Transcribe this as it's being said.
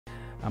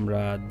আমরা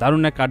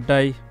দারুণ এক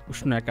আড্ডায়,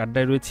 উষ্ণ এক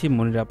আড্ডায় রয়েছি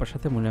মনিরা আপার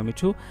সাথে, মনিরা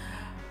মিঠু।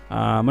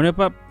 মনিরা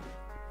আপা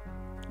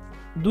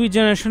 2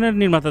 জেনারেশনের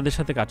নির্মাতাদের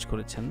সাথে কাজ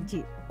করেছেন,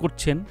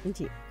 করছেন।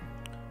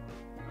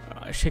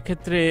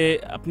 সেক্ষেত্রে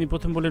আপনি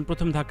প্রথম বলেন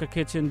প্রথম ধাক্কা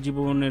খেয়েছেন,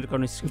 জীবনের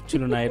কোনো স্ক্রিপ্ট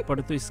ছিল না,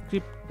 এরপরে তো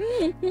স্ক্রিপ্ট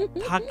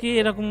থাকে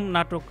এরকম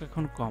নাটক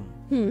এখন কম,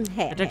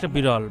 এটা একটা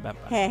বিরল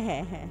ব্যাপার।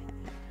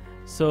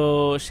 সো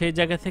সেই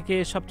জায়গা থেকে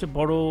সবচেয়ে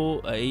বড়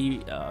এই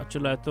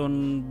চলায়তন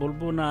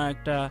বলবো না,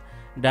 একটা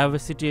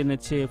ডাইভার্সিটি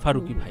এনেছে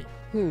ফারুকী ভাই,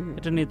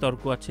 এটা নিয়ে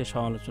তর্ক আছে,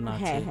 সমালোচনা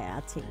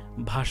আছে।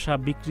 ভাষা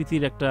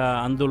বিকৃতির একটা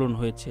আন্দোলন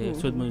হয়েছে,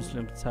 সৈয়দ মনিরুল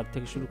ইসলাম স্যার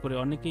থেকে শুরু করে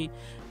অনেকেই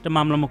একটা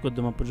মামলা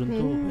মোকদ্দমা পর্যন্ত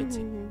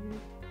হয়েছে।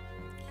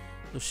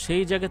 তো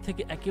সেই জায়গা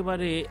থেকে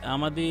একেবারে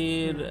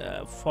আমাদের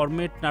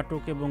ফরম্যাট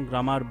নাটক এবং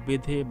গ্রামার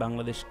বেঁধে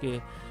বাংলাদেশকে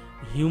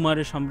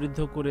হিউমারে সমৃদ্ধ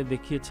করে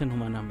দেখিয়েছেন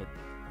হুমায়ুন আহমেদ।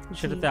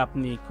 সেটাতে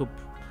আপনি খুব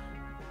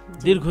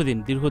দীর্ঘ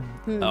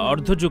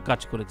অর্ধযুগ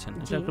কাজ করেছেন,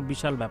 এটা একটা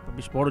বিশাল ব্যাপার,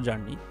 বেশ বড়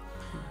জার্নি।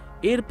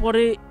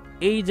 এরপরে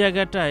এই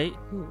জায়গাটায়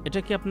এটা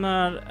কি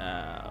আপনার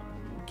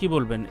কি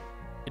বলবেন,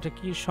 এটা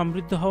কি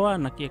সমৃদ্ধ হওয়া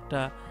নাকি একটা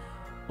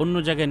অন্য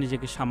জায়গায়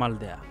নিজেকে সামাল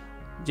দেয়া,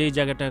 যেই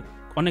জায়গাটা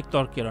অনেক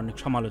তর্কের, অনেক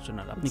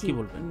সমালোচনার, আপনি কি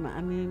বলবেন?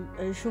 আমি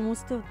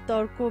সমস্ত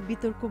তর্ক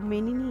বিতর্ক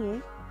মেনে নিয়ে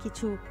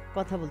কিছু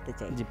কথা বলতে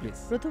চাই। জি প্লিজ।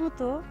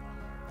 প্রথমত,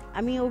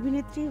 আমি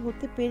অভিনেত্রী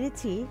হতে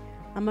পেরেছি,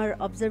 আমার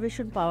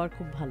অবজারভেশন পাওয়ার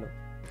খুব ভালো।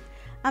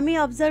 আমি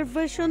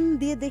অবজারভেশন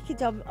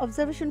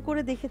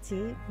করে দেখেছি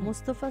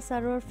মোস্তফা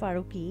সারোয়ার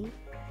ফারুকী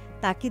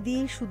তাকে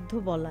দিয়ে শুদ্ধ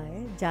বলায়,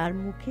 যার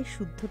মুখে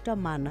শুদ্ধটা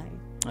মানায়।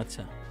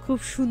 আচ্ছা, খুব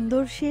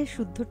সুন্দর সে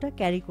শুদ্ধটা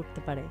ক্যারি করতে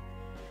পারে।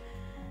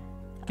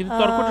 কিন্তু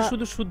তর্কটা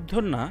শুধু শুদ্ধ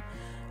না,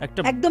 একটা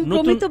একদম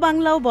প্রমিত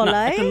বাংলাও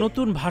বলায়, একটা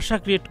নতুন ভাষা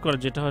ক্রিয়েট করে,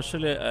 যেটা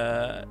আসলে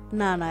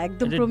না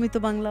একদম প্রমিত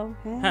বাংলাও,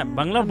 হ্যাঁ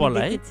বাংলা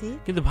বলায়,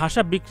 কিন্তু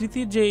ভাষা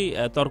বিকৃতির যেই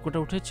তর্কটা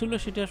উঠেছিল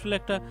সেটা আসলে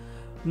একটা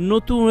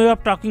নতুন ওয়ে অফ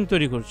টকিং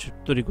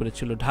তৈরি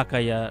করেছিল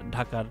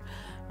ঢাকার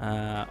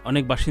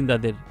অনেক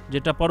বাসিন্দাদের,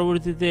 যেটা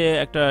পরবর্তীতে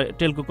একটা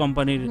টেলকো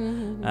কোম্পানির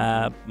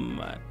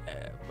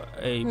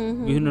এই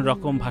বিভিন্ন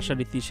রকম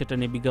ভাষারীতি সেটা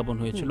নিয়ে বিজ্ঞাপন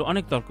হয়েছিল,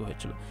 অনেক তর্ক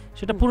হয়েছিল,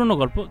 সেটা পুরনো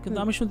গল্প। কিন্তু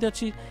আমি শুনতে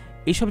চাচ্ছি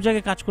এইসব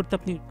জায়গায় কাজ করতে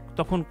আপনি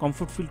তখন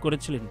কমফোর্ট ফিল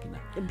করেছিলেন কিনা?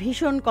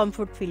 ভীষণ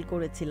কমফোর্ট ফিল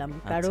করেছিলাম,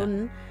 কারণ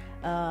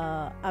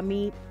আমি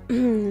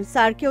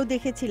স্যারকেও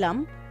দেখেছিলাম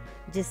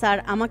যে স্যার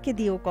আমাকে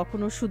দিয়েও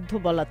কখনো শুদ্ধ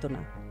বলাতো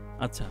না।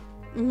 আচ্ছা,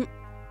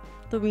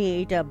 তুমি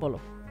এইটা বলো,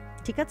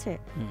 ঠিক আছে।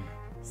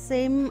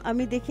 সেম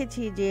আমি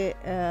দেখেছি যে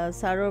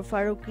সারোয়ার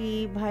ফারুকী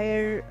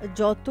ভাইয়ের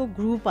যত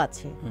গ্রুপ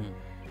আছে,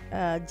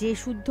 যে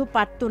শুদ্ধ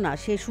পারতো না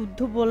সে শুদ্ধ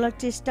বলার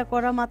চেষ্টা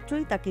করা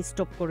মাত্রই তাকে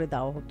স্টপ করে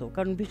দেওয়া হতো,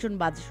 কারণ ভীষণ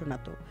বাজে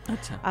শোনাতো।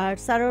 আর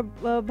সারোয়ার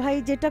ভাই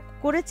যেটা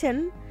করেছেন,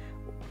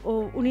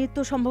 উনি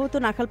তো সম্ভবত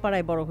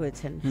নাখালপাড়ায় বড়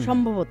হয়েছেন,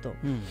 সম্ভবত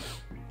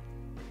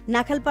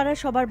নাখালপাড়ায়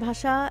সবার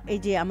ভাষা, এই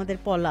যে আমাদের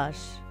পলাশ,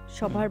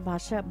 সবার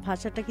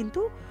ভাষাটা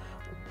কিন্তু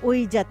ওই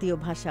জাতীয়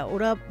ভাষা,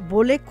 ওরা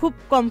বলে খুব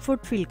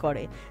কমফোর্ট ফিল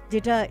করে,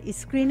 যেটা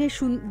স্ক্রিনে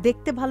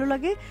দেখতে ভালো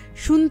লাগে,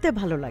 শুনতে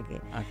ভালো লাগে।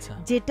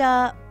 যেটা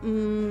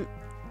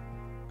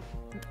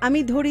আমি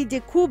ধরি যে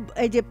খুব,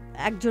 এই যে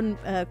একজন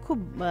খুব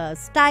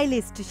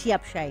স্টাইলিস্ট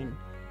শিয়াব শাহিন,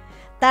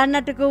 তার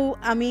নাটকেও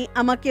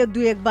আমাকে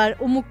 2 একবার,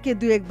 অমুককে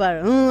 2 একবার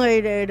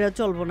এটা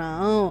চলবো না,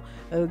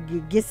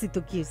 গেছি তো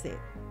কি হয়েছে।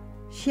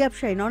 শিয়াব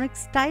শাহিন অনেক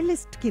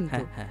স্টাইলিস্ট,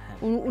 কিন্তু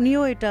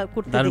উনিও এটা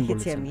করতে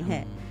দেখেছি আমি,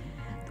 হ্যাঁ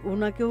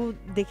ওনাকেও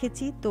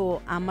দেখেছি। তো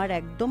আমার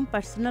একদম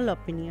পার্সোনাল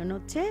অপিনিয়ন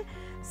হচ্ছে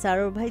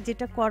সারোয়ার ভাই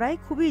যেটা করায়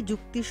খুবই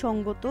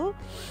যুক্তিসঙ্গত,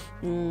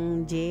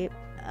 যে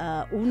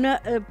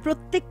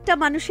প্রত্যেকটা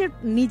মানুষের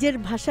নিজের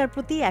ভাষার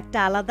প্রতি একটা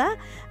আলাদা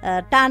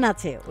টান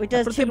আছে, ওইটা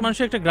প্রত্যেক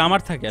মানুষের একটা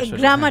গ্রামার থাকে,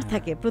 গ্রামার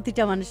থাকে,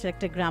 প্রতিটা মানুষের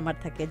একটা গ্রামার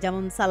থাকে।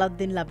 যেমন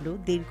সালাউদ্দিন লাবলু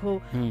দীর্ঘ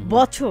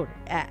বছর,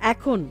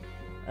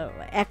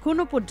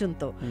 এখনো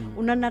পর্যন্ত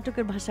ওনার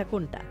নাটকের ভাষা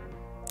কোনটা?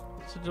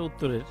 সেটা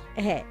উত্তরের।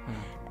 হ্যাঁ,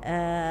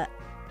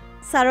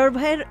 সারোয়ার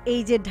ভাইয়ের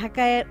এই যে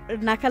ঢাকায়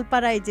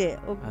নাখালপাড়ায় যে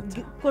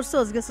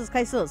করছোস গেছোস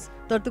খাইছোস,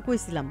 তোর তো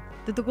কইছিলাম,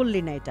 তুই তো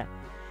করলি না,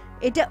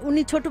 এটা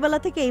উনি ছোটবেলা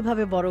থেকে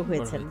এইভাবে বড়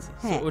হয়েছেন।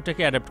 হ্যাঁ,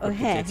 ওটাকে অ্যাডাপ্ট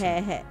করতে চেয়েছেন।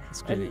 হ্যাঁ,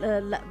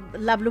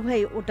 লাবলু ভাই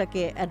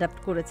ওটাকে অ্যাডাপ্ট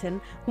করেছেন।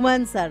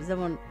 হুমায়ুন স্যার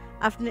যেমন,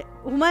 আপনি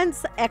হুমায়ুন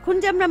এখন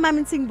যে আমরা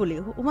মামিন সিং বলি,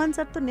 হুমায়ুন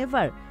স্যার তো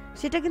নেভার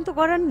সেটা কিন্তু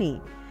করাননি।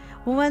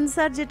 হুমায়ুন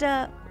স্যার যেটা,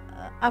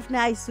 আপনি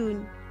আইসুন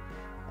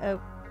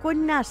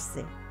কন্যা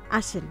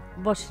আসেন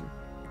বসেন,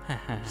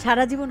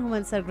 সারা জীবন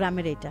হুমায়ুন স্যার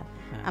গ্রামের, এটা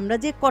আমরা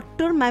যে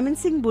কট্টর মামিন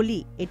সিং বলি,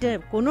 এটা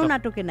কোনো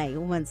নাটকে নাই,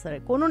 হুমায়ুন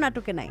স্যারের কোনো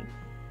নাটকে নাই।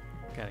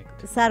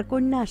 স্যার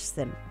কন্যা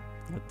আসছেন,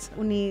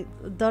 উনি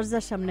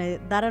দরজার সামনে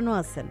দাঁড়ানো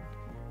আছেন,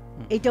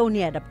 এটা উনি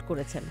অ্যাডাপ্ট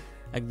করেছেন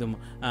একদম।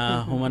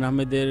 হুমায়ুন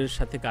আহমেদের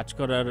সাথে কাজ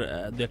করার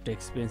 2-একটা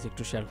এক্সপেরিয়েন্স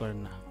একটু শেয়ার করেন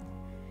না?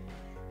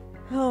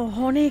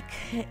 অনেক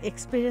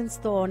এক্সপেরিয়েন্স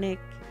তো অনেক,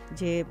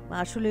 যে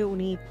আসলে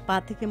উনি পা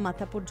থেকে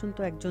মাথা পর্যন্ত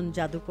একজন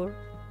জাদুকর।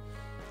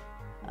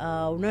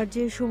 ওনার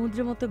যে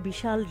সমুদ্রের মতো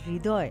বিশাল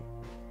হৃদয়,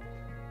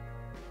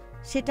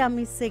 সেটা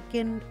আমি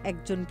সেকেন্ড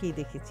একজনকেই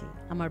দেখেছি,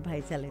 আমার ভাই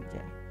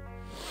চ্যালেঞ্জার।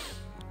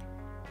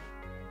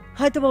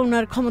 হয়তোবা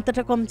ওনার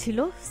ক্ষমতাটা কম ছিল,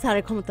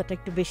 স্যারের ক্ষমতাটা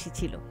একটু বেশি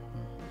ছিল,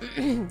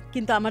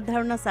 কিন্তু আমার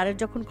ধারণা স্যারের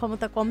যখন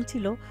ক্ষমতা কম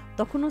ছিল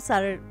তখনও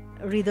স্যারের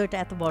হৃদয়টা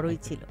এত বড়ই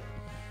ছিল।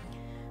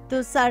 তো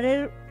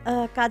স্যারের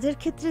কাজের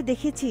ক্ষেত্রে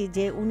দেখেছি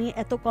যে উনি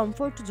এত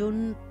কমফোর্ট জোন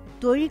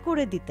তৈরি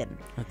করে দিতেন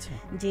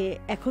যে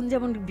এখন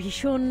যেমন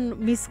ভীষণ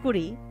মিস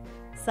করি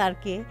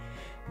স্যারকে,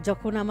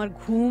 যখন আমার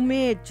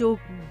ঘুমে চোখ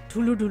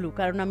ঢুলুঢুলু,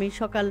 কারণ আমি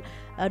সকাল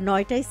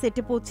 9টায়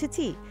সেটে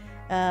পৌঁছেছি,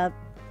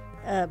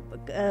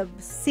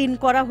 সিন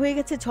করা হয়ে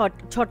গেছে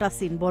 6টা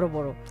সিন বড়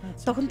বড়,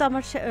 তখন তো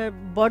আমার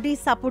বডি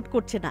সাপোর্ট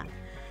করছে না,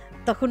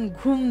 তখন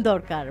ঘুম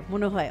দরকার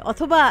মনে হয়,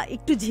 অথবা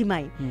একটু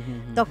ঝিমাই,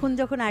 তখন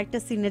যখন আরেকটা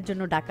সিনের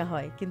জন্য ডাকা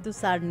হয়। কিন্তু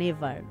স্যার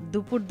নেভার,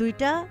 দুপুর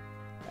 2টা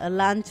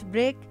লাঞ্চ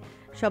ব্রেক,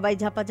 সবাই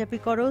ঝাপাঝাপি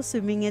করো,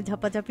 সুইমিংয়ে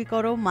ঝাপাঝাপি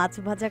করো, মাছ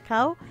ভাজা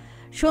খাও,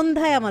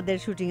 সন্ধ্যায় আমাদের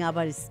শুটিং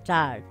আবার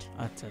স্টার্ট।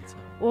 আচ্ছা আচ্ছা,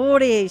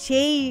 ওরে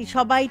সেই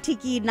সবাই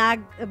ঠিকই না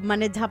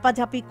মানে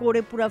ঝাপাঝাপি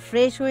করে পুরো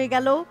ফ্রেশ হয়ে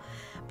গেল,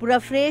 পুরো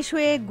ফ্রেশ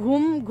হয়ে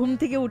ঘুম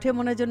থেকে উঠে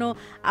মনে যেন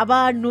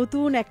আবার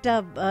নতুন একটা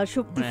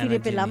শক্তি ফিরে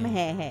পেলাম।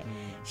 হ্যাঁ হ্যাঁ,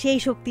 সেই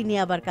শক্তি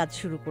নিয়ে আবার কাজ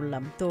শুরু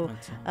করলাম। তো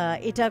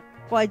এটা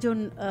কয়জন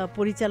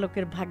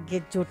পরিচালকের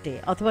ভাগ্যের জোটে,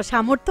 অথবা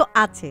সামর্থ্য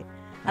আছে,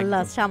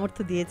 আল্লাহ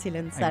সামর্থ্য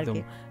দিয়েছিলেন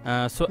স্যারকে।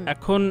 সো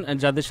এখন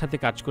যাদের সাথে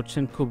কাজ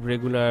করছেন খুব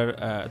রেগুলার,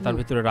 তার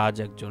ভিতরে রাজ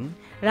একজন।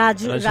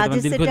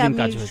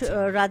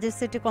 রাজের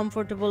সেটে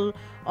কমফোর্টেবল,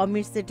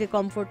 অমির সেটে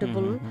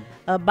কমফোর্টেবল,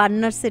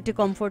 বান্নার সেটে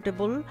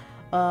কমফোর্টেবল।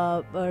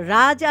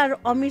 রাজ আর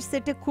অমির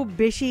সেটে খুব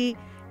বেশি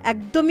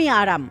একদমই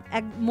আরাম,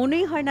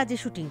 মনেই হয় না যে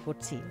শুটিং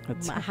করছি,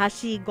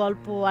 হাসি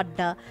গল্প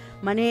আড্ডা,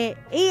 মানে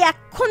এই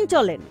এখন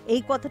চলেন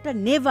এই কথাটা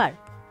নেভার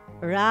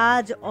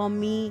রাজ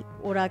অমি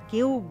ওরা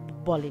কেউ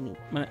বলেনি,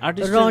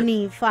 রনি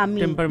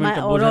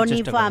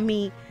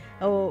ফামি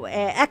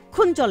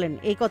এখন চলেন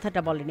এই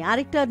কথাটা বলেনি।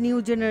 আরেকটা নিউ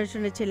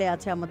জেনারেশনের ছেলে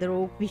আছে আমাদের, ও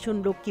ভীষণ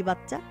লক্ষ্মী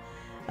বাচ্চা,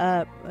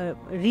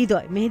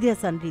 হৃদয়, মেহেদি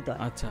হাসান হৃদয়,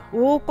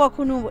 ও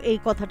কখনো এই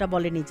কথাটা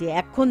বলেনি যে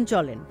এখন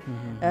চলেন,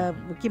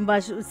 কিংবা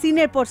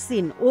সিনের পর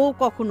সিন ও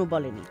কখনো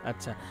বলেনি।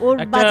 ওর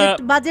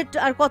বাজেট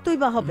আর কতই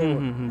বা হবে,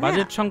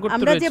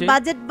 আমরা যে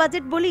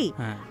বাজেট বলি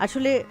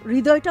আসলে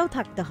হৃদয়টাও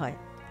থাকতে হয়,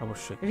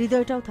 অবশ্যই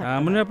হৃদয়টাও থাকে।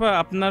 মনিরা,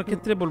 আপনার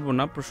ক্ষেত্রে বলবো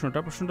না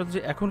প্রশ্নটা যে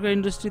এখনকার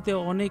ইন্ডাস্ট্রিতে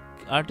অনেক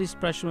আর্টিস্ট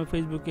প্রায় সময়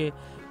ফেসবুকে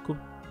খুব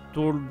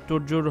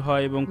তোড়জোড়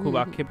হয় এবং খুব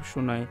আক্ষেপ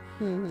শোনায়,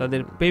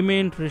 তাদের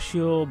পেমেন্ট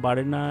রেশিও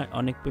বাড়ে না,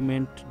 অনেক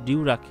পেমেন্ট ডিউ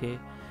রাখে।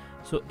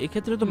 সো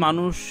এক্ষেত্রে তো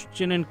মানুষ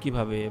চেনেন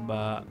কিভাবে,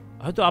 বা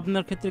হয়তো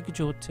আপনার ক্ষেত্রে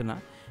কিছু হচ্ছে না,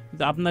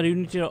 কিন্তু আপনার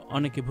ইউনিটের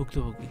অনেকে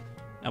ভুক্তভোগী,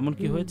 এমন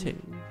কি হয়েছে?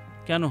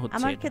 কেন হচ্ছে?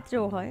 আমার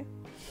ক্ষেত্রেও হয়,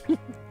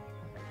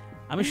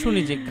 আমি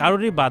শুনি যে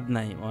কারোরই বাদ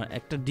নাই,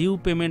 একটা ডিউ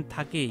পেমেন্ট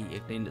থাকেই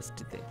একটা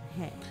ইন্ডাস্ট্রিতে।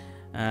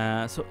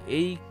 সো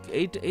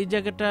এই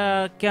জায়গাটা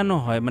কেন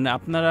হয়? মানে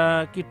আপনারা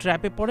কি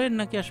ট্র্যাপে পড়েন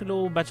নাকি আসলে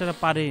ও বেচারা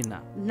পারে না?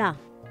 না,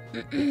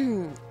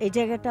 এই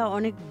জায়গাটা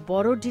অনেক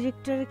বড়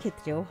ডিরেক্টরের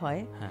ক্ষেত্রেও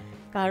হয়।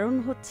 কারণ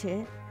হচ্ছে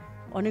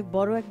অনেক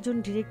বড় একজন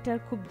ডিরেক্টর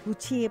খুব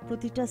গুছিয়ে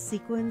প্রতিটা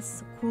সিকোয়েন্স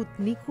খুব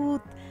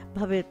নিখুঁত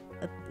ভাবে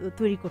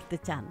তৈরি করতে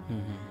চান।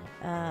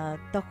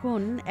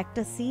 তখন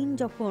একটা সিন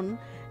যখন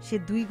সে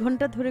 2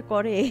 ঘন্টা ধরে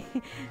করে,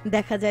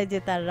 দেখা যায় যে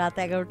তার রাত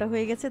 11টা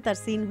হয়ে গেছে, তার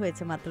সিন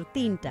হয়েছে মাত্র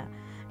 3টা,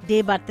 ডে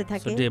বাড়তে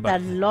থাকে,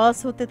 তার লস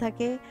হতে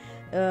থাকে,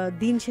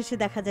 দিন শেষে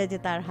দেখা যায় যে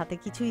তার হাতে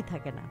কিছুই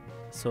থাকে না।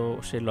 সো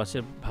সে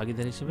লসের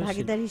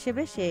ভাগীদার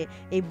হিসেবে সে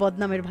এই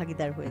বদনামের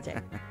ভাগীদার হয়ে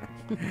যায়।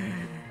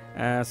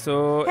 সো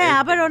হ্যাঁ,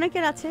 আবার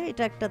অনেকের আছে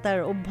এটা একটা তার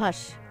অভ্যাস,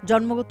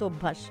 জন্মগত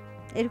অভ্যাস,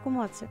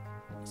 এরকমও আছে।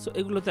 সো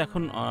এগুলো তো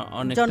এখন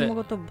অনেক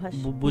জন্মগত অভ্যাস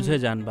বুঝে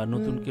যান, বা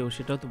নতুন কেউ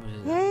সেটাও তো বুঝে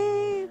যায়,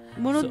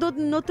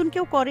 নতুন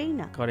কেউ করেই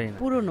না,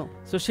 পুরনো।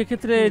 সো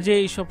সেক্ষেত্রে যে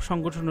এইসব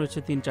সংগঠন রয়েছে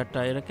 3-4টা,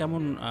 এরা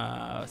কেমন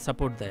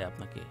সাপোর্ট দেয়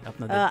আপনাকে?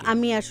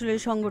 আমি আসলে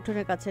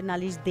সংগঠনের কাছে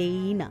নালিশ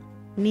দেই না,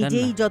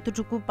 নিজেই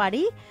যতটুকু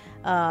পারি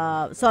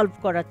সলভ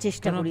করার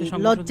চেষ্টা করি,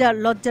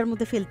 লজ্জার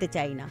মধ্যে ফেলতে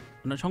চাই না।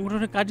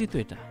 সংগঠনের কাজই তো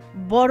এটা।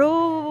 বড়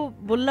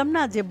বললাম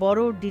না যে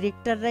বড়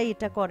ডিরেক্টররাই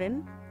এটা করেন।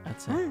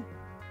 আচ্ছা,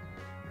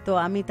 তো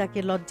আমি তাকে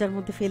লজ্জার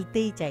মধ্যে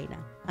ফেলতেই চাই না।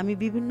 আমি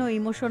বিভিন্ন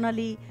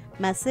ইমোশনালি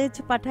মেসেজ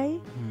পাঠাই,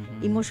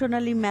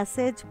 ইমোশনালি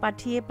মেসেজ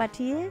পাঠিয়ে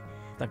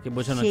তাকে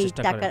বোঝানোর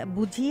চেষ্টা করি,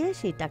 বুঝিয়ে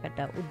সেই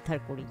টাকাটা উদ্ধার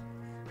করি।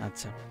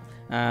 আচ্ছা,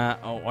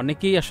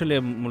 অনেকেই আসলে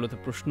মূলত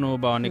প্রশ্ন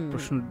বা অনেক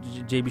প্রশ্ন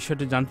যে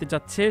বিষয়টা জানতে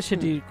চাচ্ছে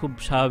সেটি খুব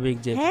স্বাভাবিক,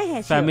 যে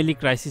ফ্যামিলি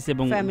ক্রাইসিস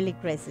এবং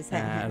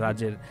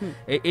রাজের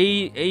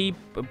এই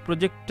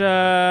প্রজেক্টটা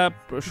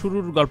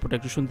শুরুর গল্পটা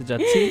একটু শুনতে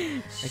চাচ্ছি,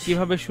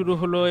 কিভাবে শুরু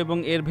হলো এবং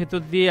এর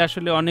ভেতর দিয়ে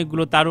আসলে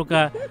অনেকগুলো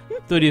তারকা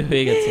তৈরি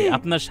হয়ে গেছে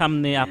আপনার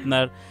সামনে,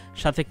 আপনার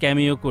সাথে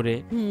ক্যামিও করে,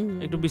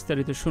 একটু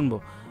বিস্তারিত শুনবো।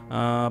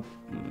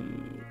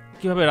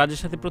 কিভাবে রাজের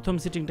সাথে প্রথম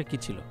সিটিংটা কি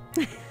ছিল?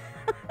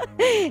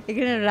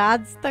 এখানে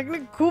রাজ থাকলে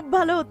খুব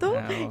ভালো হতো,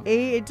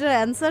 এটার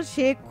অ্যানসার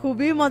সে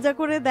খুবই মজা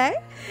করে দেয়,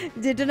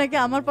 যেটা নাকি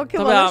আমার পক্ষে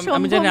বলা সম্ভব না।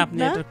 আমি জানি আপনি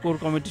এটা কোর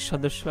কমিটির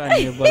সদস্য,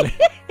 আনিয়ে বলে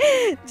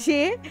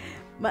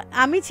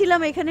আমি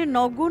ছিলাম এখানে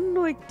নগণ্য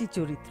একটি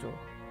চরিত্র,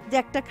 যে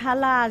একটা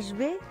খালা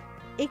আসবে,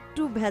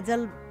 একটু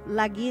ভেজাল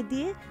লাগিয়ে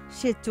দিয়ে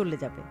সে চলে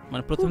যাবে,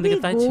 মানে প্রথম দিকে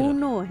তাই ছিল।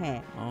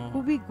 হ্যাঁ,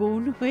 খুবই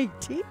গৌণ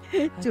একটি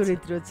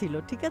চরিত্র ছিল,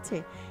 ঠিক আছে।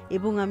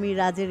 এবং আমি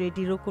রাজের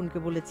এটি রোকনকে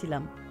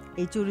বলেছিলাম,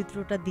 এই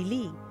চরিত্রটা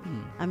দিলি,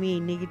 আমি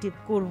এই নেগেটিভ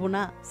করব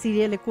না,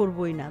 সিরিয়ালে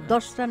করবই না।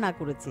 10টা না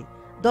করেছি,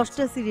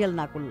 10টা সিরিয়াল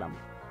না করলাম,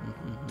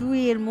 তুই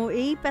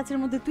এই প্যাচের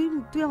মধ্যে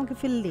তুই আমাকে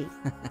ফেললি,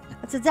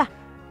 আচ্ছা যা।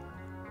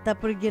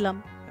 তারপরে গেলাম,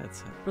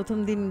 প্রথম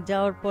দিন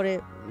যাওয়ার পরে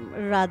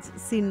রাজ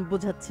সিন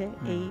বোঝাচ্ছে,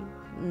 এই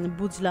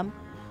বুঝলাম,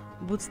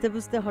 বুঝতে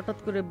বুঝতে হঠাৎ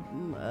করে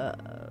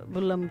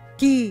বললাম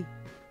কি,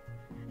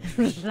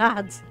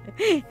 রাজ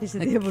এসে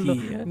দিয়ে বললো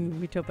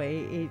মিঠু ভাই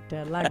এইটা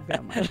লাগবে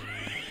আমার,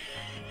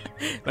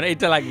 মানে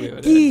এটা লাগবে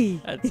কি,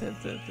 আচ্ছা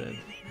আচ্ছা আচ্ছা,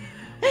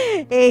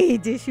 এই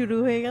যে শুরু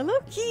হয়ে গেল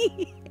কি।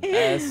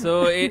 সো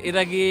এর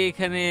আগে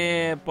এখানে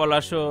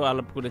পলাশও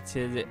আলাপ করেছে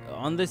যে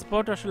অন দ্য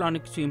স্পট আসলে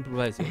অনেক কিছু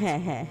ইমপ্রোভাইজ হয়েছে।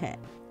 হ্যাঁ হ্যাঁ হ্যাঁ,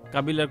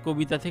 কাবিলার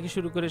কবিতা থেকে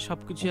শুরু করে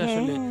সবকিছু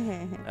আসলে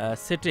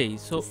সেটেই।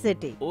 সো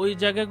ওই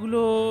জায়গাগুলো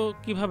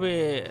কিভাবে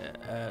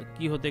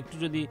কি হতে একটু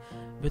যদি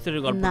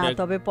ভেতরের গল্পটা না,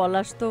 তবে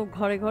পলাশ তো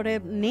ঘরে ঘরে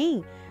নেই,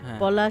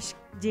 পলাশ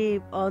যে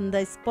অন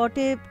দ্য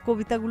স্পটে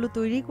কবিতাগুলো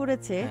তৈরি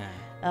করেছে,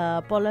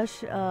 পলাশ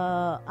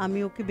আমি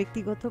ওকে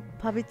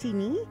ব্যক্তিগতভাবে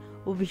চিনি,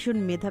 ও ভীষণ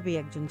মেধাবী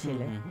একজন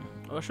ছেলে,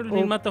 আসলে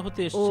নির্মাতা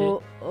হতে এসেছে,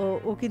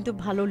 ও কিন্তু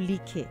ভালো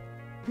লিখে,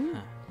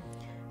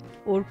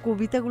 ওর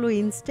কবিতাগুলো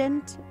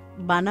ইনস্ট্যান্ট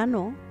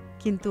বানানো,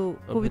 কিন্তু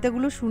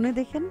কবিতাগুলো শুনে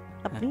দেখেন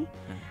আপনি,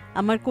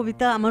 আমার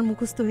কবিতা আমার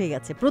মুখস্থ হয়ে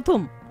গেছে। প্রথম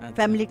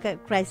ফ্যামিলি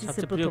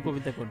ক্রাইসিসের প্রথম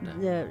কবিতা কোনটা?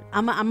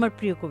 আমার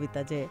প্রিয় কবিতা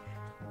যে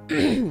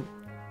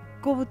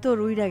কবুতর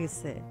উইড়া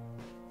গেছে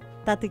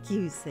তাতে কি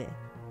হইছে,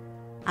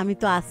 আমি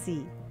তো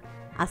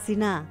আসি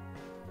না,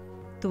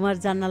 তোমার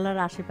জানালার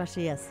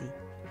আশেপাশেই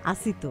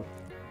আসি তো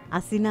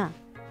আসি না।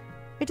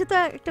 এটা তো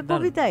একটা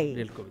কবিতাই,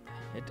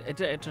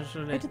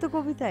 এটা তো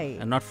কবিতাই,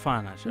 নট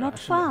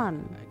ফান।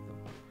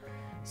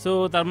 সো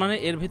তার মানে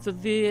এর ভিতর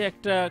দিয়ে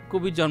একটা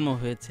কবির জন্ম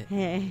হয়েছে।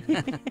 হ্যাঁ,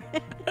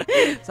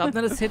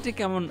 আপনারা সেটে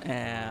কেমন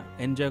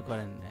এনজয়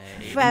করেন?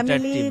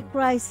 ফ্যামিলি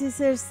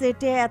ক্রাইসিসের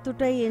সেটে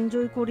এতটাই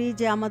এনজয় করি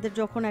যে আমাদের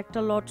যখন একটা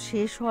লট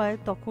শেষ হয়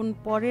তখন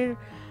পরের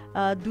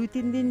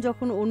 2-3 দিন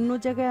যখন অন্য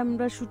জায়গায়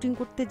আমরা শুটিং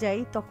করতে যাই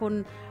তখন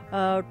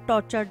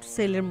টর্চার্ড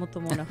সেলের মতো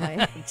মনে হয়।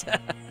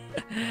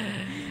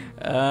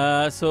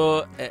 সো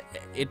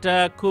এটা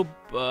খুব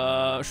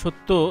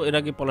সত্য। এর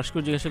আগে পলাশকে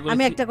জিজ্ঞাসা করেছি,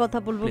 আমি একটা কথা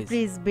বলবো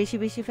প্লিজ, বেশি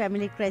বেশি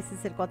ফ্যামিলি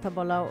ক্রাইসিসের কথা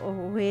বলা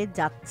হয়ে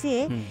যাচ্ছে,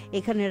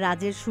 এখানে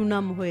রাজের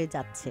সুনাম হয়ে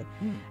যাচ্ছে,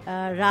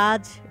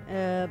 রাজ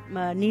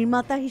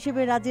নির্মাতা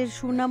হিসেবে রাজের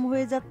সুনাম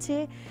হয়ে যাচ্ছে।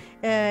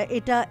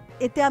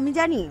 এতে আমি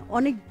জানি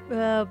অনেক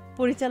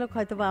পরিচালক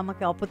হয়তো বা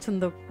আমাকে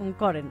অপছন্দ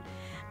করেন,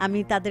 আমি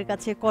তাদের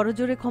কাছে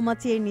করজোরে ক্ষমা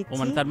চেয়ে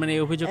নিচ্ছি,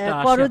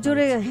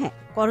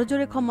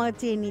 করজোরে ক্ষমা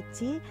চেয়ে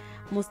নিচ্ছি।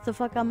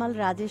 মুস্তফা কামাল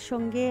রাজের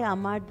সঙ্গে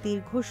আমার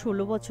দীর্ঘ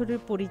 16 বছরের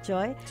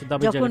পরিচয়,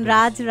 যখন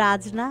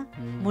রাজ না,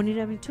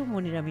 মনিরা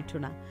মিঠু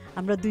না,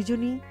 আমরা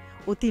দুজনই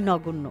অতি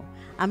নগণ্য।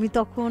 আমি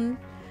তখন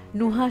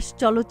নুহাস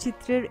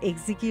চলচ্চিত্রের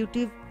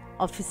এক্সিকিউটিভ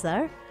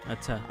অফিসার,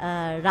 আচ্ছা,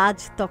 রাজ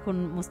তখন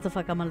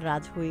মুস্তফা কামাল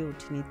রাজ হয়ে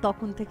ওঠেনি,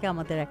 তখন থেকে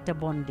আমাদের একটা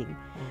বন্ডিং।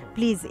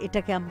 প্লিজ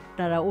এটাকে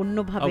আপনারা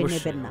অন্যভাবে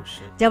নেবেন না।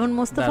 যেমন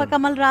মুস্তফা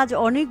কামাল রাজ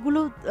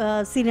অনেকগুলো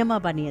সিনেমা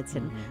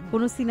বানিয়েছেন,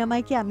 কোন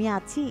সিনেমায় কি আমি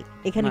আছি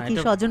এখানে? কি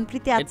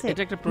স্বজনপ্রীতি আছে?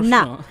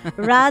 না,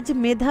 রাজ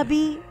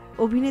মেধাবী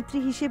অভিনেত্রী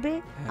হিসেবে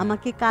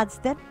আমাকে কাজ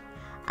দেন,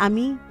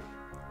 আমি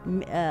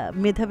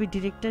মেধাবী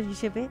ডিরেক্টর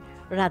হিসেবে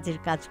রাজের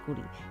কাজ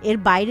করি। এর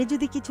বাইরে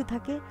যদি কিছু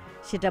থাকে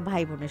সেটা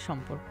ভাই বোনের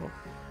সম্পর্ক।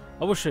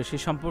 অবশ্যই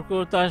সেই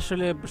সম্পর্কটা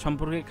আসলে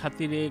সম্পর্কের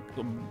খাতিরে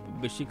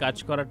বেশি কাজ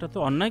করাটা তো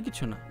অন্যায়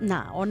কিছু না। না,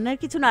 অন্যায়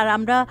কিছু না। আর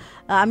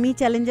আমি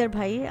চ্যালেঞ্জার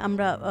ভাই,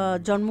 আমরা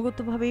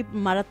জন্মগতভাবেই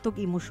মারাত্মক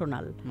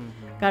ইমোশনাল,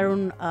 কারণ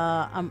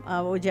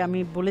ওই যে আমি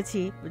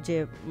বলেছি যে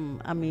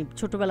আমি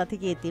ছোটবেলা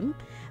থেকে এতিম,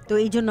 তো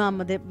এই জন্য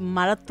আমাদের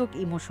মারাত্মক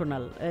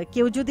ইমোশনাল।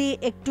 কেউ যদি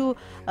একটু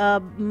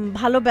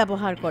ভালো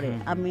ব্যবহার করে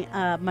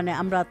মানে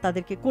আমরা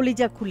তাদেরকে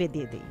কলিজা খুলে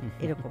দিয়ে দিই,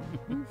 এরকম।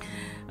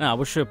 না,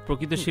 অবশ্যই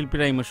প্রকৃত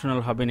শিল্পীরা ইমোশনাল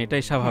হবেন,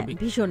 এটাই স্বাভাবিক,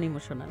 ভীষণ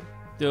ইমোশনাল।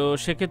 তো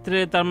সেক্ষেত্রে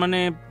তার মানে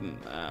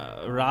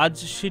রাজ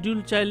শিডিউল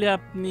চাইলে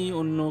আপনি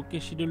অন্যকে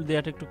শিডিউল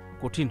দেওয়াটা একটু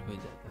কঠিন হয়ে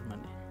যায়,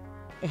 মানে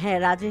হ্যাঁ,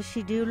 রাজের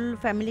শিডিউল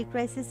ফ্যামিলি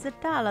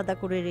ক্রাইসিসেরটা আলাদা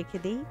করে রেখে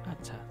দেই।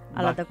 আচ্ছা,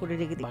 আলাদা করে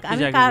রেখে দিই,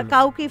 আমি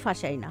কাউকেই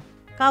ফাঁসাই না,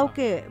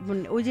 কাউকে।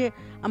 ওই যে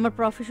আমার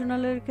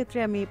প্রফেশনের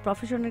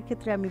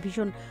ক্ষেত্রে আমি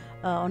ভীষণ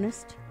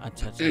অনেস্ট।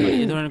 আচ্ছা আচ্ছা,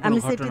 এই ধরনের কোনো আমি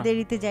ঘটনা? সেটে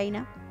দেরিতে যাই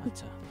না,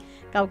 আচ্ছা,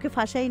 কাউকে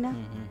ফাঁসাই না।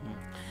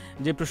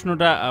 যে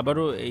প্রশ্নটা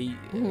আবারও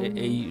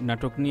এই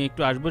নাটক নিয়ে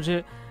একটু আসবো, যে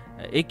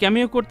এই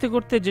ক্যামিও করতে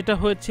করতে যেটা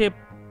হয়েছে,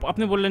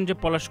 আপনি বললেন যে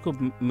পলাশ খুব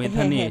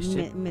মেধা নিয়ে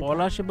এসেছে,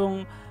 পলাশ এবং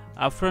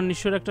আফরান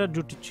নিশোর একটা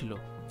জুটি ছিল,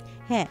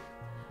 হ্যাঁ,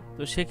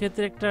 তো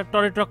সেক্ষেত্রে একটা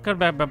টরে টক্কার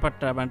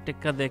ব্যাপারটা, মানে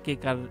টেক্কা দেখে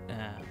কার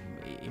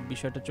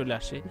বিষয়টা চলে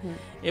আসে,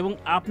 এবং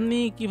আপনি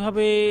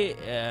কিভাবে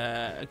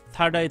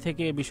থার্ড আই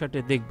থেকে বিষয়টা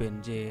দেখবেন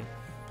যে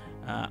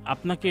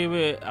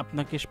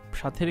আপনাকে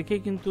সাথে রেখে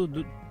কিন্তু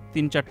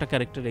 3-4টা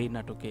ক্যারেক্টার এই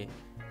নাটকে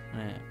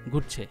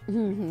ঘুরছে,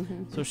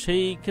 তো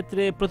সেই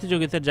ক্ষেত্রে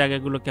প্রতিযোগিতার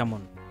জায়গাগুলো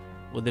কেমন?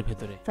 ওদের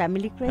ভেতরে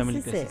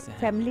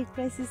ফ্যামিলি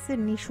ক্রাইসিসে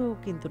নিশো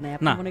কিন্তু নাই,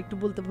 আপনি মনে একটু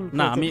বলতে ভুল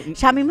করেছেন, আমি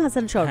শামীম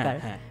হাসান সরকার।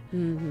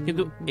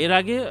 কিন্তু এর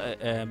আগে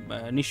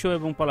নিশো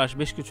এবং পলাশ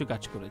বেশ কিছু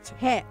কাজ করেছে,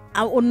 হ্যাঁ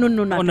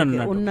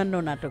অন্যান্য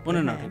নাটকে।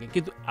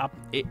 কিন্তু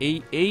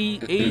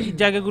এই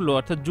জায়গাগুলো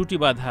অর্থাৎ জুটি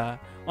বাঁধা,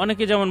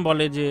 অনেকে যেমন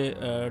বলে যে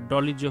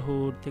ডলি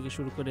জহুর থেকে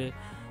শুরু করে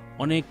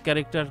অনেক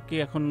ক্যারেক্টারকে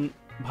এখন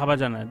ভাবা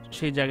জানার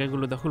সেই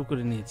জায়গাগুলো দখল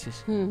করে নিয়েছিস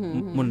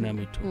মুন্না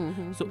মিঠু।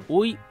 সো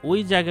ওই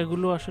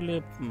জায়গাগুলো আসলে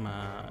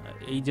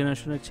এই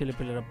জেনারেশনের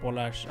ছেলেপেলেরা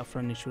পলাশ,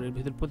 আফরান, নিশোরের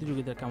ভিতর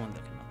প্রতিযোগিতা কেমন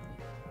দেখেন?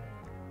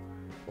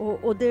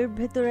 ওদের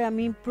ভেতরে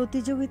আমি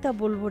প্রতিযোগিতা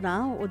বলবো না,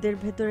 ওদের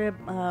ভেতরে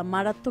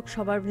মারাত্মক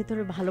সবার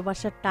ভেতরে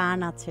ভালোবাসার টান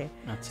আছে,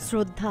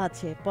 শ্রদ্ধা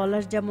আছে।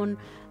 পলাশ যেমন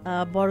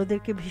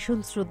বড়দেরকে ভীষণ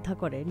শ্রদ্ধা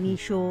করে,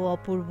 নিশো,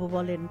 অপূর্ব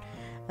বলেন,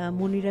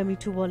 মনিরা,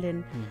 মিঠু বলেন,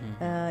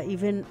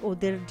 ইভেন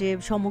ওদের যে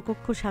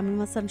সমকক্ষ শামীম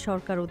হাসান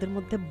সরকার, ওদের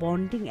মধ্যে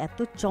বন্ডিং এত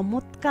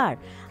চমৎকার,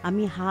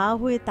 আমি হা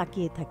হয়ে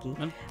তাকিয়ে থাকি।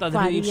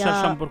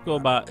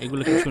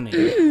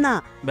 না,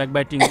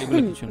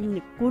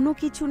 কোনো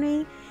কিছু নেই,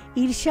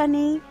 ঈর্ষা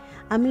নেই।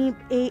 আমি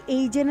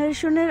এই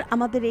জেনারেশনের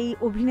আমাদের এই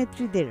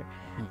অভিনেত্রীদের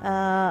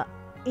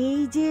এই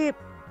যে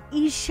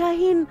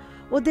ঈর্ষাহীন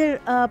ওদের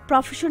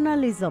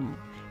প্রফেশনালিজম,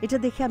 এটা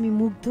দেখে আমি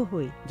মুগ্ধ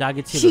হই,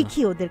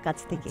 শিখি ওদের কাছ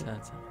থেকে।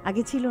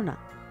 আগে ছিল না,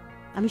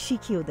 আমি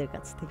শিখি ওদের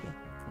কাছ থেকে।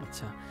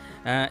 আচ্ছা,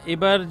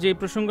 এবার যে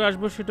প্রসঙ্গ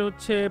আসবো সেটা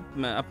হচ্ছে,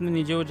 আপনি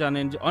নিজেও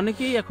জানেন যে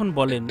অনেকেই এখন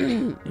বলেন,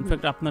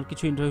 ইনফ্যাক্ট আপনার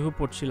কিছু ইন্টারভিউ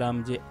পড়ছিলাম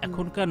যে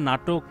এখনকার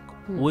নাটক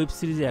ওয়েব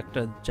সিরিজে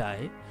একটা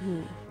যায়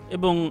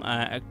এবং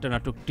একটা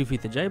নাটক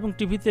টিভিতে যায়, এবং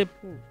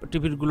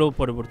টিভির গুলো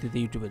পরবর্তীতে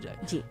ইউটিউবে যায়।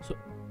 সো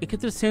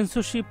এক্ষেত্রে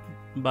সেন্সরশিপ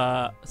বা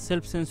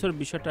সেলফ সেন্সর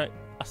বিষয়টা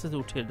আস্তে আস্তে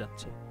উঠে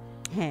যাচ্ছে,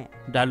 হ্যাঁ,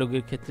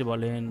 ডায়লগের ক্ষেত্রে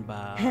বলেন বা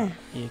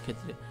এই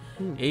ক্ষেত্রে।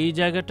 এই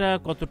জায়গাটা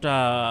কতটা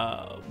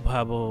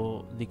ভয়াবহ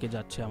দিকে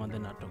যাচ্ছে আমাদের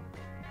নাটক,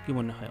 কি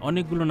মনে হয়?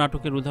 অনেকগুলো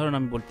নাটকের উদাহরণ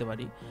আমি বলতে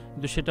পারি,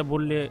 কিন্তু সেটা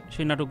বললে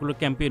সেই নাটকগুলো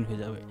ক্যাম্পেইন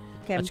হয়ে যাবে,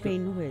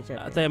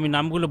 তাই আমি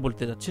নামগুলো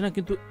বলতে যাচ্ছি না।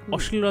 কিন্তু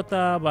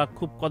অশ্লীলতা বা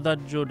খুব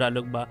কদার্য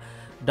ডায়লগ বা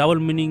double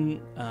meaning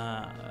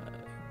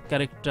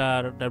character,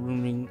 double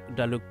meaning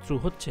dialogue through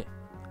হচ্ছে,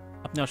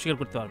 আপনি অস্বীকার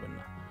করতে পারবেন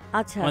না।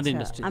 আচ্ছা,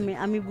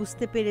 আমি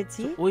বুঝতে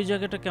পেরেছি ওই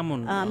জায়গাটা কেমন।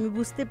 আমি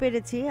বুঝতে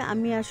পেরেছি।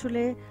 আমি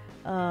আসলে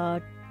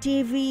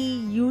টিভি,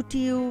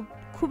 ইউটিউব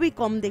খুবই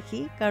কম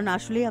দেখি, কারণ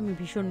আসলে আমি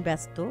ভীষণ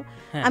ব্যস্ত।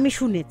 আমি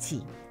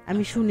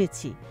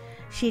শুনেছি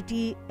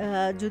সেটি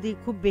যদি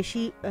খুব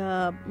বেশি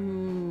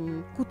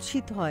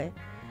কুৎসিত হয়,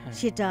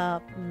 সেটা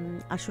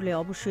আসলে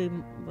অবশ্যই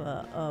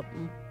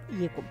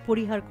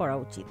পরিহার করা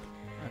উচিত।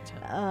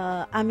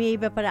 আমি এই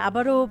ব্যাপারে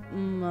আবারও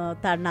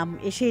তার নাম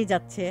এসেই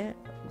যাচ্ছে,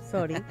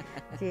 সরি,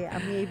 যে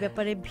আমি এই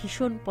ব্যাপারে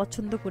ভীষণ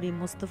পছন্দ করি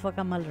মোস্তফা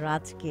কামাল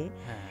রাজকে,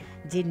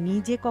 যে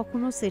নিজে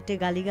কখনো সেটে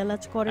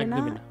গালিগালাজ করে না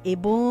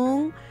এবং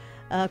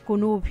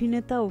কোনো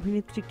অভিনেতা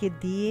অভিনেত্রীকে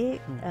দিয়ে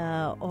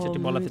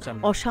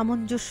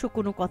অসামঞ্জস্য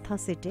কোনো কথা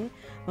সেটে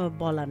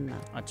বলার না।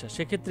 আচ্ছা,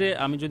 সেক্ষেত্রে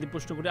আমি যদি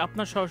প্রশ্ন করি,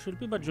 আপনার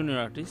সহশিল্পী বা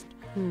জুনিয়র আর্টিস্ট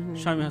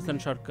শামীম হাসান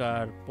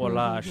সরকার,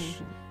 পলাশ,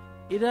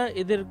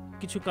 এদের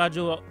কিছু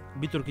কাজও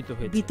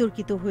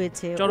বিতর্কিত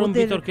হয়েছে,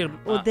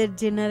 ওদের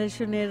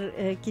জেনারেশনের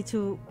কিছু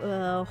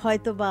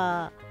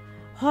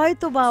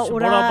হয়তোবা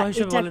ওরা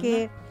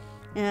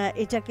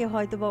এটাকে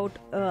হয়তোবা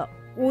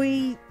ওই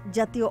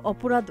জাতীয়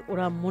অপরাধ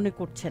ওরা মনে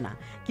করছে না,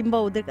 কিংবা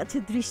ওদের কাছে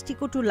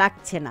দৃষ্টিকটু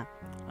লাগছে না।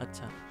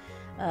 আচ্ছা,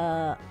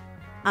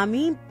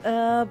 আমি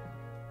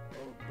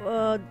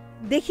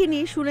দেখিনি,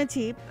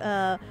 শুনেছি।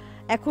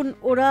 এখন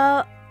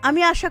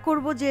আমি আশা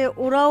করব যে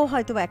ওরাও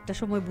হয়তো একটা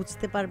সময়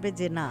বুঝতে পারবে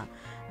যে না,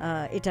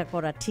 এটা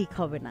করা ঠিক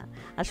হবে না।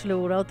 আসলে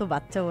ওরাও তো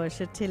বাচ্চা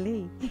বয়সের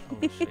ছেলেই।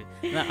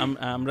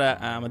 আমরা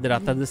আমাদের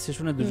রাতাদের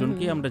সেশনে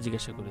দুজনকেই আমরা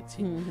জিজ্ঞাসা করেছি,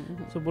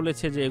 তো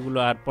বলেছে যে এগুলো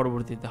আর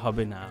পরবর্তীতে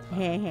হবে না,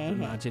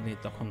 না জেনে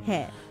তখন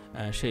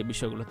সেই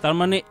বিষয়গুলো। তার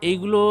মানে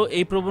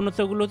এই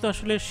প্রবণতাগুলো তো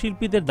আসলে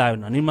শিল্পীদের দায়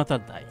না,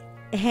 নির্মাতার দায়।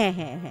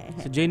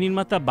 যে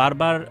নির্মাতা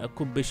বারবার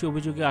খুব বেশি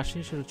অভিযোগে আসে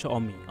সেটা হচ্ছে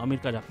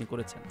অমির কাজ আপনি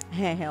করেছেন।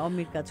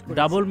 অমির কাজ করেছেন।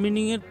 ডাবল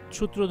মিনিং এর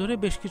সূত্র ধরে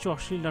বেশ কিছু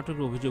অশ্লীল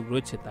নাটকের অভিযোগ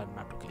রয়েছে তার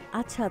নাটকে।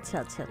 আচ্ছা।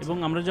 এবং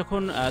আমরা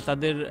যখন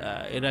তাদের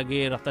এর আগে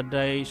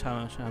রাতারডায়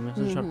শামীম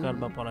হাসান সরকার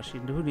বা পলাশ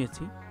ইন্টারভিউ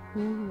নিয়েছি,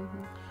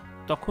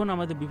 তখন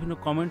আমাদের বিভিন্ন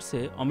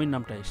কমেন্টসে অমির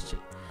নামটা এসছে,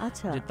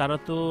 যে তারা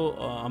তো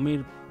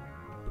অমির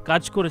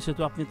কাজ করেছে,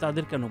 তো আপনি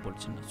তাদের কেন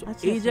বলছেন না?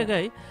 এই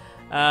জায়গায়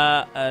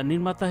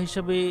নির্মাতা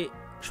হিসাবে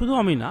শুধু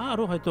আমি না,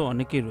 আরো হয়তো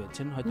অনেকেই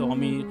রয়েছেন, হয়তো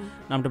আমি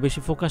নামটা বেশি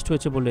ফোকাসড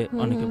হয়েছে বলে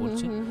অনেকে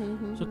বলছে।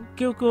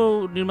 কেউ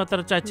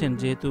নির্মাতারা চাইছেন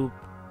যেহেতু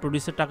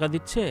প্রোডিউসার টাকা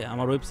দিচ্ছে,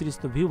 আমার ওয়েব সিরিজ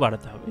তো ভিউ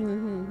বাড়াতে হবে,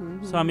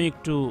 সো আমি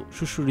একটু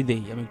সুশ্রুড়ি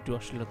দেই, আমি একটু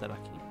অশ্লীলতা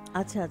রাখি।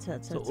 আচ্ছা।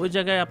 ওই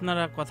জায়গায়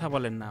আপনারা কথা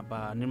বলেন না বা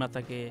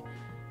নির্মাতাকে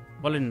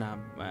বলেন না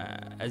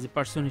অ্যাজ এ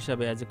পার্সন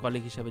হিসাবে, অ্যাজ এ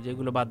কলিগ হিসাবে,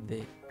 যেগুলো বাদ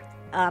দেয়?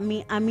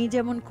 আমি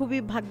যেমন খুবই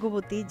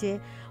ভাগ্যবতী যে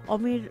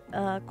অমির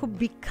খুব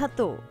বিখ্যাত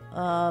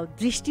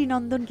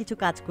দৃষ্টিনন্দন কিছু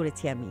কাজ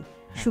করেছি আমি।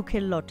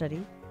 সুখের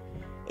লটারি,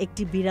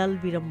 একটি বিড়াল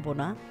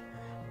বিড়ম্বনা,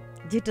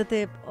 যেটাতে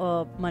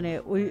মানে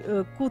ওই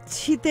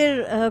কুৎসিতের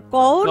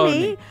কও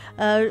নেই,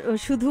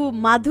 শুধু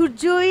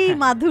মাধুর্যই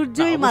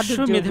মাধুর্যই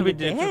মাধুর্য,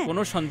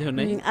 কোনো সন্দেহ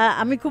নেই।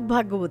 আমি খুব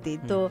ভাগ্যবতী।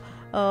 তো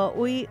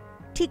ওই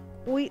ঠিক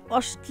ওই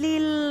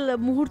অশ্লীল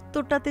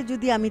মুহূর্তটাতে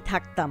যদি আমি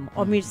থাকতাম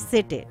অমির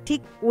সেটে,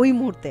 ঠিক ওই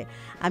মুহূর্তে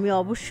আমি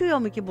অবশ্যই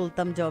অমিকে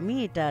বলতাম যে অমি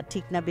এটা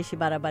ঠিক না, বেশি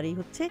বাড়াবাড়ি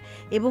হচ্ছে,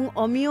 এবং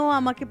অমিও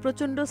আমাকে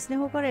প্রচণ্ড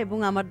স্নেহ করে এবং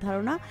আমার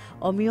ধারণা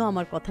অমিও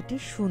আমার কথাটি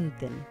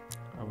শুনতেন।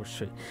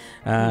 অবশ্যই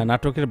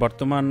নাটকের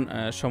বর্তমান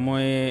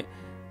সময়ে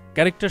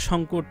ক্যারেক্টার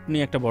সংকট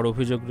নিয়ে একটা বড়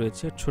অভিযোগ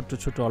রয়েছে। ছোট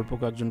ছোট অল্প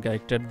কয়েকজন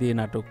ক্যারেক্টার দিয়ে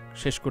নাটক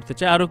শেষ করতে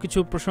চায়। আরো কিছু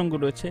প্রসঙ্গ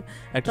রয়েছে,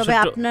 তবে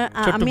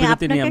আমি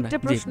আপনাকে একটা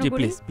প্রশ্ন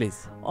করি,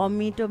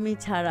 অমি টমি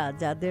ছাড়া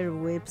যাদের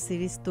ওয়েব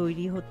সিরিজ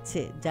তৈরি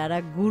হচ্ছে, যারা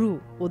গুরু,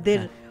 ওদের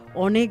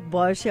অনেক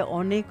বয়সে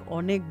অনেক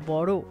অনেক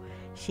বড়,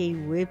 সেই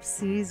ওয়েব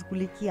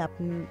সিরিজগুলি কি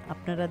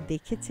আপনারা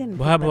দেখেছেন?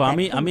 ভয়াবহ।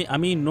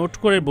 আমি নোট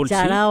করে বলছি,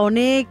 যারা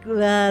অনেক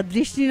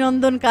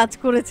দৃষ্টিনন্দন কাজ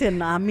করেছেন,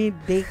 আমি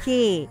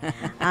দেখে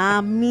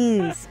আমি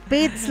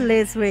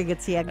স্পেচলেস হয়ে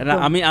গেছি একদম।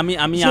 আমি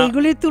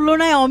সেইগুলির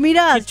তুলনায়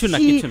অমিরা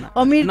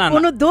অমির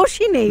কোনো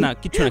দোষই নেই,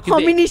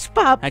 অমি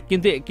নিষ্পাপ।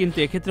 কিন্তু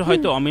এক্ষেত্রে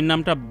হয়তো অমির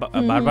নামটা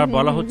বারবার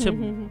বলা হচ্ছে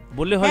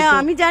বলে হয়তো,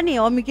 আমি জানি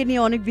অমিকে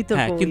নিয়ে অনেক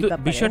বিতর্ক, কিন্তু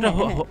বিষয়টা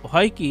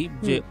হয় কি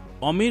যে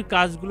অমির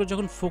কাজগুলো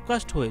যখন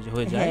ফোকাসড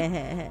হয়ে যায়,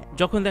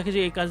 যখন দেখে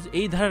যে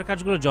এই ধারার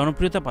কাজগুলো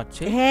জনপ্রিয়তা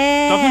পাচ্ছে,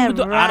 তখন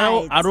কিন্তু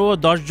আরো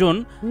 10 জন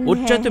ওর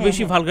চাইতে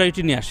বেশি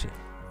ভালগারিটি নিয়ে আসে।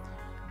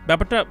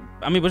 ব্যাপারটা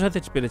আমি বোঝাতে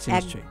পেরেছি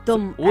নিশ্চয়ই।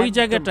 ওই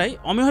জায়গাটাই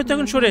অমি হয়তো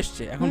এখন সরে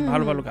এসছে, এখন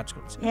ভালো ভালো কাজ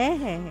করছে,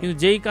 কিন্তু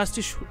যেই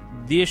কাজটি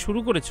দিয়ে শুরু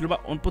করেছিল বা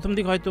প্রথম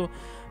দিকে হয়তো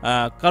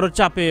কারো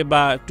চাপে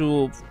বা একটু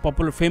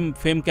পপুলার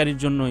ফেম ক্যারির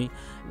জন্যই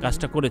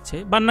কাজটা করেছে।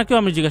 বান্নাকেও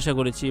আমি জিজ্ঞাসা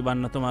করেছি,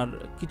 বান্না তোমার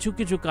কিছু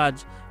কিছু কাজ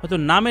হয়তো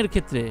নামের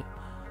ক্ষেত্রে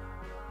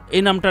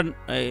এই নামটা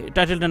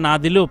টাইটেলটা না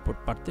দিলেও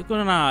পারতে,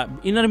 কারণ না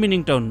ইনার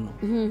মিনিংটা অন্য,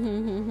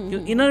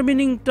 কিন্তু ইনার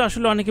মিনিংটা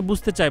আসলে অনেকে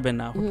বুঝতে চাইবে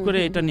না, হুট করে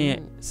এটা নিয়ে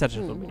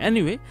স্যাটার করবে।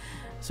 এনিওয়ে,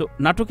 সো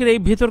নাটকের এই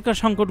ভেতরকার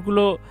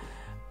সংকটগুলো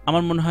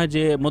আমার মনে হয়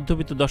যে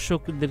মধ্যবিত্ত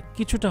দর্শকদের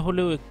কিছুটা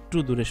হলেও একটু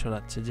দূরে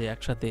সরাচ্ছে, যে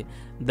একসাথে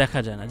দেখা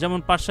যায় না। যেমন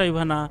পারসা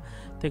ইভানা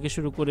থেকে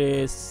শুরু করে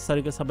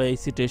সারিকা সাবা এই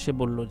সিটে এসে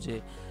বলল যে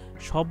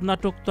সব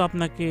নাটক তো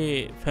আপনাকে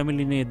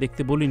ফ্যামিলি নিয়ে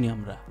দেখতে বলিনি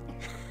আমরা।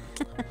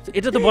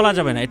 এটা তো বলা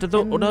যাবে না, এটা তো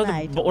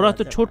ওরা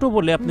তো ছোট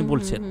বলে আপনি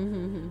বলছেন।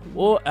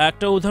 ও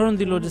একটা উদাহরণ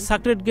দিল যে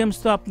সাক্রেট গেমস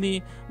তো আপনি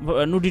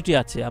নুডিটি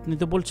আছে, আপনি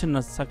তো বলছেন না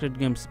সাক্রেট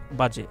গেমস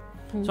বাজে,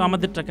 তো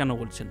আমাদেরটা কেন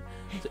বলছেন?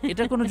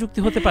 এটা কোনো যুক্তি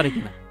হতে পারে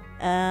কিনা?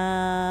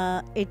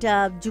 এটা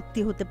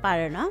যুক্তি হতে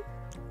পারে না।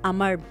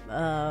 আমার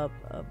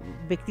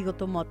ব্যক্তিগত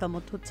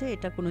মতামত হচ্ছে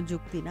এটা কোনো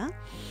যুক্তি না।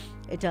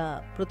 এটা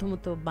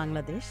প্রথমত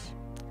বাংলাদেশ,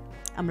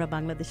 আমরা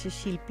বাংলাদেশের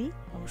শিল্পী,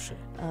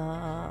 অবশ্যই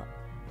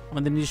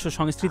আমাদের নিজস্ব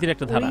সংস্কৃতির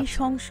একটা ধারা, এই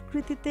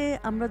সংস্কৃতিতে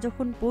আমরা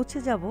যখন পৌঁছে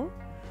যাব,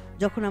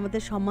 যখন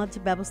আমাদের সমাজ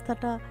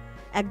ব্যবস্থাটা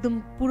একদম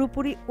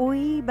পুরোপুরি ওই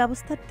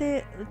ব্যবস্থাতে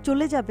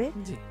চলে যাবে,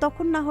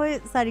 তখন না হয়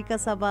সারিকা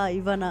সাবা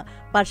ইভানা,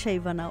 পারসা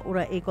ইভানা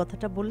ওরা এই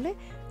কথাটা বললে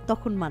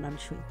তখন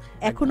মানানসই।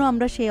 এখনো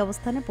আমরা সেই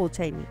অবস্থানে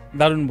পৌঁছাইনি।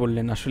 দারুণ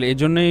বললেন আসলে।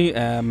 এজন্যই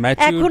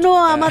এখনো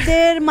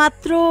আমাদের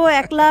মাত্র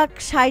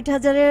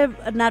 1,60,000-এর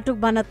নাটক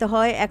বানাতে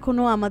হয়,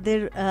 এখনো আমাদের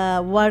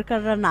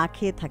ওয়ার্কাররা না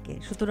খেয়ে থাকে।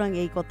 সুতরাং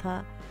এই কথা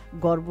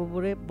গর্ব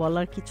করে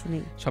বলার কিছু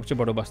নেই, সবচেয়ে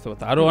বড়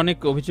বাস্তবতা। আরো অনেক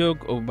অভিযোগ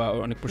বা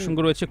অনেক প্রসঙ্গ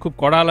রয়েছে, খুব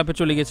কড়া আলাপে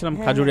চলে গেছিলাম,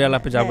 খাজুরি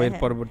আলাপে যাবো এর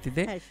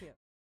পরবর্তীতে।